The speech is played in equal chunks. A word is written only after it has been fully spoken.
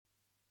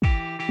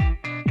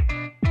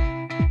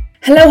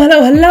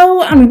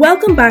Hello, and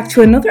welcome back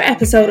to another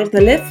episode of the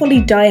Live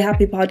Fully Die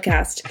Happy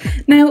podcast.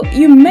 Now,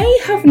 you may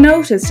have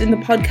noticed in the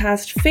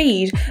podcast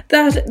feed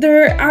that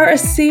there are a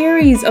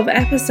series of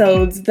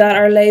episodes that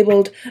are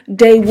labelled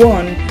Day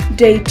 1,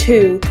 Day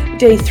 2,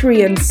 Day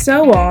 3, and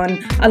so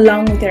on,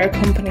 along with their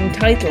accompanying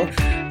title.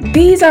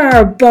 These are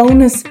our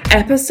bonus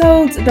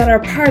episodes that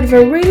are part of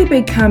a really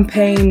big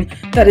campaign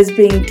that is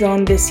being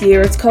done this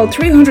year. It's called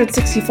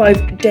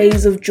 365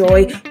 Days of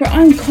Joy, where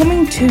I'm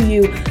coming to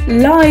you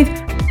live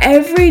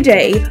every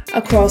day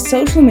across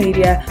social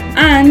media,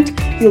 and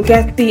you'll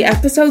get the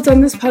episodes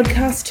on this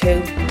podcast too,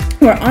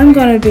 where I'm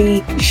going to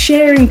be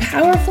sharing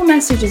powerful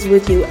messages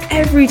with you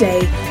every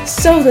day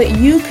so that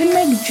you can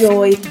make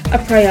joy a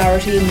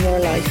priority in your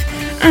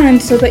life, and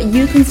so that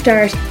you can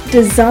start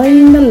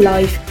designing the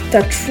life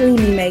that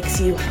truly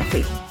makes you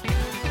happy.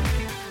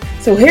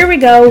 So here we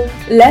go,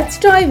 let's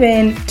dive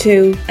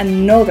into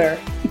another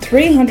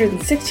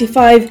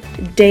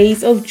 365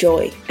 Days of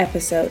Joy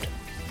episode.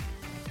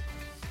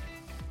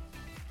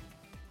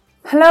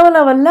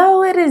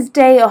 Hello, it is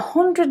day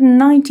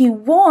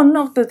 191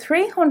 of the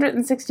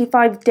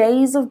 365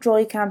 Days of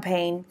Joy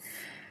campaign.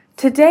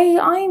 Today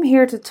I am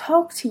here to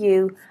talk to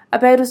you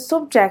about a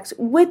subject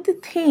with the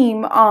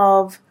theme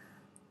of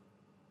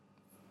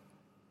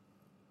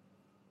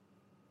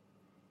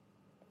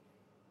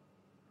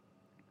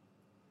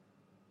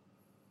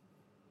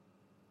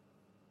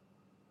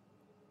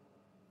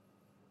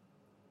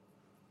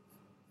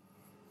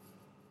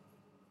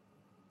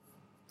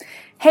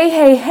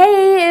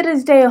Hey, it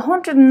is day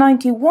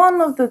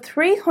 191 of the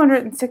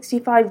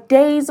 365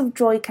 Days of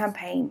Joy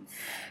campaign.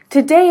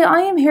 Today I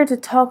am here to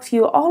talk to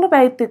you all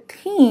about the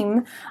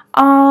theme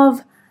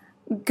of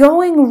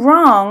going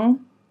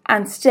wrong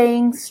and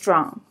staying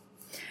strong.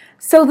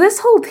 So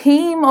this whole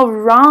theme of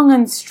wrong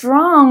and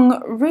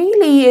strong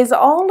really is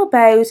all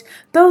about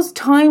those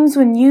times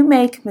when you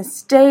make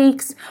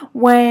mistakes,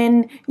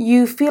 when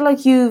you feel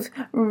like you've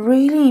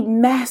really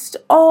messed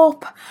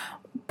up,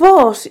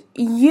 but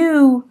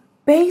you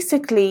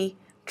basically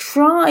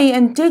try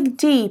and dig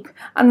deep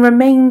and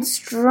remain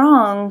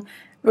strong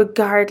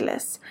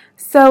regardless.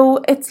 So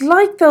it's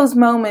like those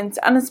moments,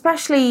 and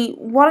especially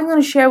what I'm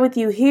going to share with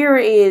you here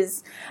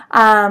is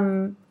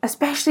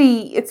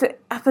especially it's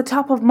at the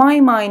top of my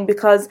mind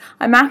because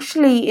I'm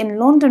actually in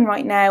London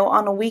right now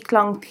on a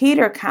week-long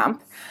theatre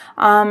camp.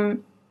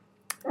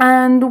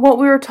 And what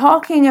we were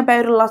talking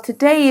about a lot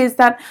today is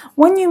that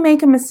when you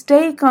make a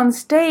mistake on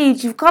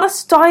stage, you've got to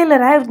style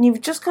it out and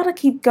you've just got to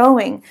keep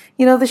going.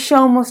 You know, the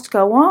show must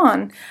go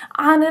on.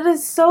 And it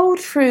is so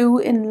true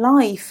in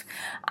life.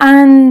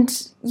 And,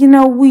 you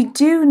know, we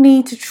do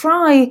need to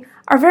try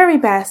our very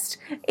best,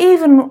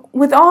 even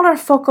with all our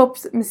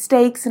fuck-ups,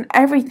 mistakes and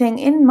everything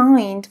in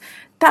mind,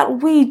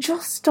 that we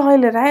just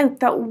style it out,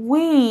 that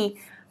we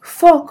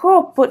fuck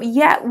up, but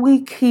yet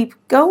we keep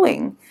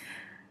going.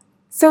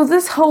 So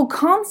this whole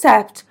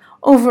concept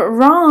of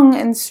wrong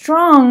and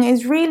strong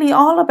is really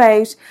all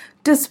about,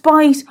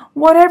 despite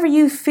whatever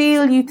you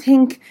feel you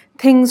think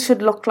things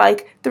should look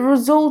like, the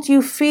result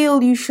you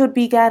feel you should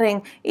be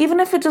getting, even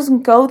if it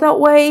doesn't go that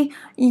way,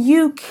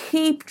 you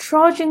keep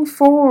trudging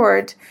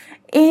forward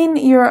in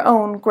your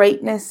own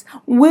greatness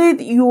with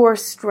your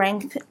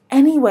strength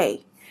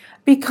anyway.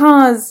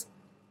 Because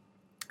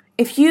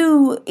if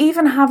you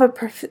even have a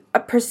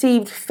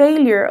perceived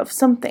failure of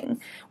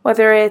something,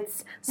 whether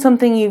it's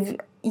something you've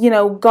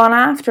gone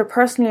after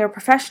personally or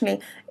professionally,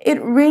 it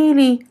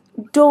really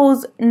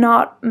does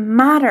not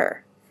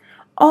matter.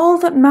 All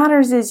that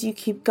matters is you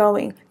keep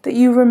going, that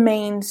you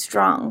remain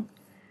strong.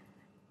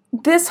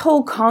 This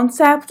whole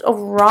concept of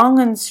wrong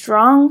and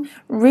strong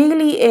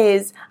really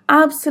is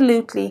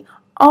absolutely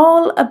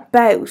all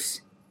about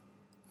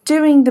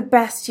doing the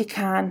best you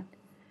can,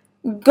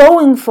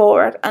 going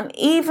for it, and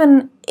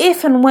even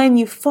if and when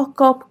you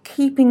fuck up,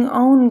 keeping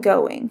on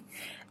going.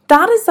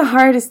 That is the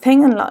hardest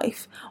thing in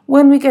life.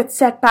 When we get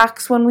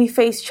setbacks, when we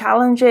face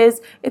challenges,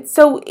 it's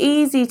so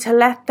easy to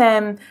let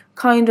them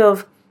kind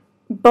of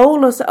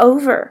bowl us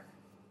over.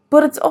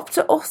 But it's up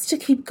to us to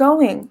keep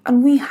going,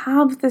 and we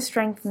have the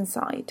strength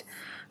inside.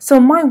 So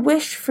my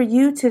wish for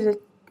you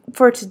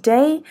for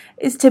today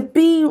is to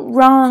be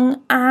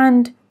wrong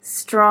and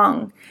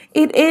strong.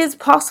 It is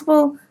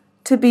possible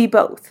to be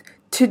both,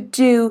 to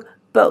do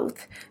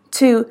both,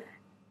 to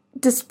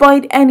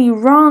despite any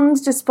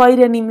wrongs, despite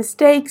any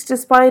mistakes,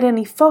 despite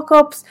any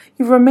fuck-ups,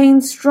 you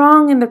remain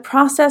strong in the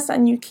process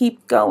and you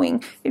keep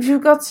going. If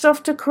you've got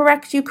stuff to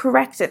correct, you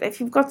correct it. If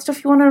you've got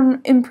stuff you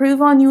want to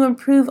improve on, you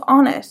improve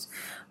on it.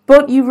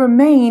 But you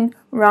remain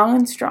wrong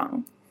and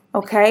strong,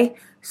 okay?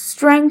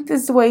 Strength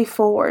is the way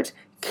forward.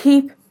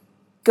 Keep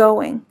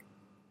going.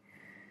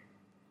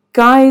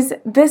 Guys,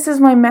 this is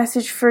my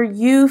message for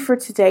you for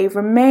today.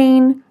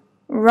 Remain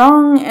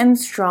wrong and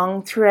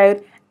strong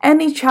throughout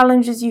any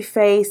challenges you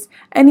face,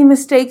 any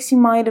mistakes you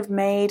might have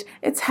made.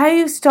 It's how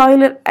you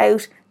style it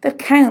out that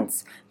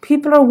counts.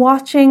 People are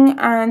watching,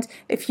 and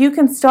if you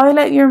can style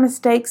out your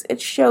mistakes, it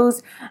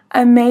shows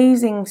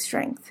amazing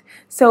strength.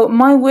 So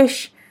my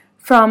wish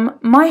from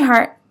my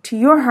heart to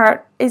your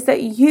heart is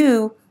that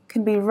you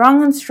can be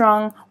wrong and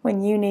strong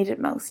when you need it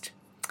most.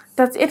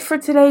 That's it for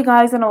today,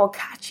 guys, and I will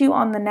catch you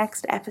on the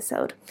next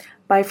episode.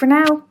 Bye for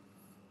now.